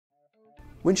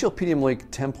Windchill PDMLink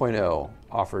 10.0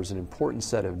 offers an important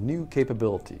set of new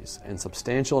capabilities and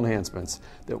substantial enhancements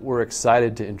that we're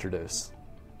excited to introduce.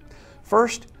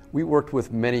 First, we worked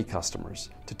with many customers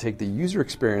to take the user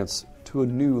experience to a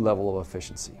new level of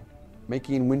efficiency,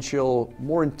 making Windchill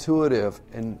more intuitive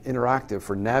and interactive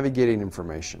for navigating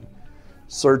information,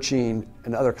 searching,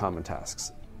 and other common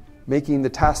tasks, making the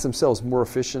tasks themselves more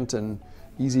efficient and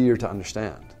easier to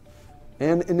understand,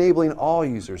 and enabling all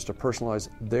users to personalize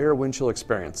their Windchill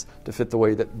experience to fit the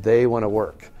way that they want to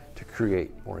work to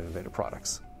create more innovative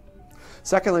products.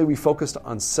 Secondly, we focused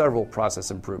on several process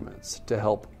improvements to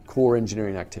help core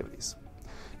engineering activities.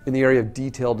 In the area of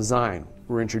detailed design,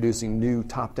 we're introducing new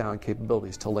top-down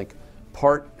capabilities to link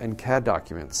part and CAD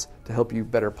documents to help you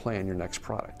better plan your next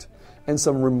product, and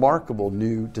some remarkable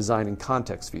new design and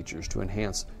context features to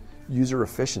enhance user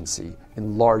efficiency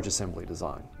in large assembly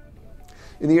design.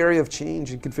 In the area of change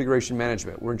and configuration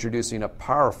management, we're introducing a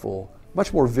powerful,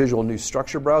 much more visual new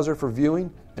structure browser for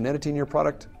viewing and editing your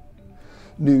product,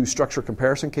 new structure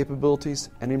comparison capabilities,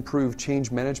 and improved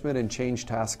change management and change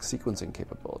task sequencing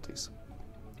capabilities.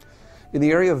 In the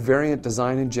area of variant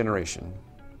design and generation,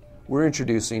 we're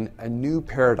introducing a new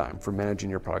paradigm for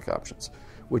managing your product options,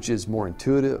 which is more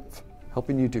intuitive,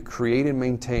 helping you to create and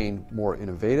maintain more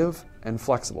innovative and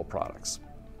flexible products.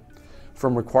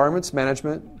 From requirements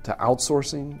management to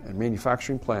outsourcing and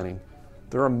manufacturing planning,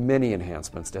 there are many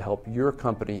enhancements to help your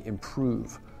company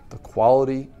improve the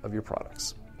quality of your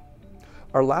products.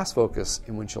 Our last focus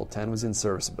in Windchill 10 was in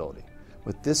serviceability.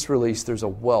 With this release, there's a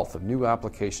wealth of new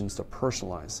applications to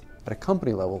personalize at a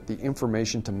company level the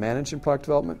information to manage in product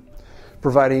development,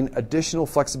 providing additional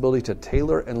flexibility to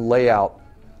tailor and lay out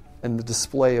and the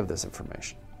display of this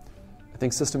information. I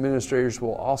think system administrators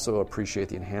will also appreciate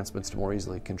the enhancements to more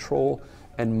easily control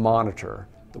and monitor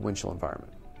the Windchill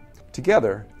environment.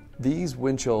 Together, these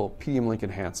Windchill PDMLink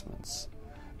enhancements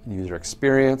in user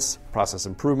experience, process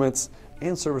improvements,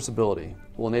 and serviceability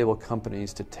will enable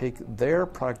companies to take their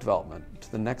product development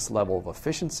to the next level of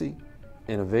efficiency,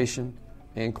 innovation,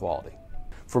 and quality.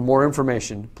 For more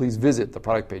information, please visit the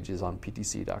product pages on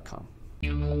ptc.com.